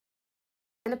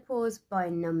Menopause by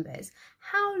numbers.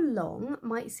 How long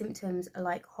might symptoms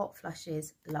like hot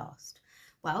flushes last?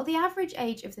 Well, the average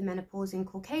age of the menopause in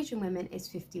Caucasian women is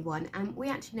 51, and we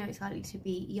actually know it's likely to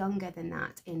be younger than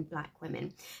that in Black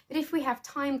women. But if we have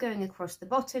time going across the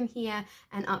bottom here,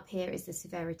 and up here is the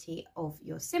severity of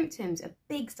your symptoms, a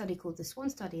big study called the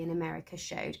SWAN study in America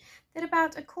showed that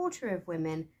about a quarter of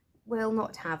women will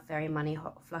not have very many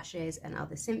hot flushes and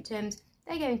other symptoms.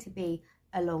 They're going to be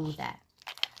along there.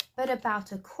 But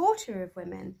about a quarter of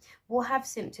women will have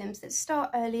symptoms that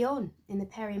start early on in the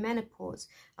perimenopause,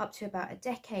 up to about a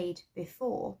decade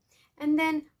before. And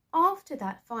then after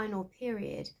that final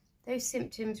period, those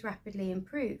symptoms rapidly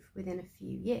improve within a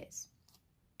few years.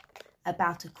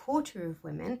 About a quarter of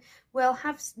women will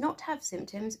not have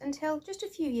symptoms until just a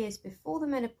few years before the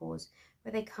menopause,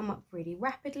 where they come up really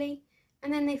rapidly,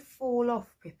 and then they fall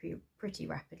off pretty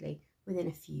rapidly within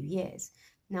a few years.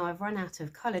 Now, I've run out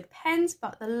of coloured pens,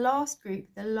 but the last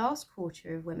group, the last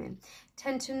quarter of women,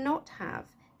 tend to not have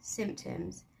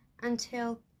symptoms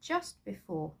until just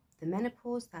before the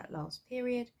menopause, that last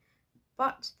period,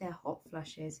 but their hot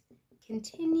flushes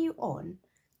continue on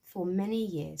for many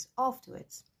years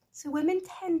afterwards. So women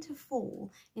tend to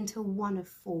fall into one of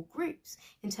four groups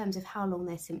in terms of how long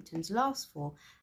their symptoms last for.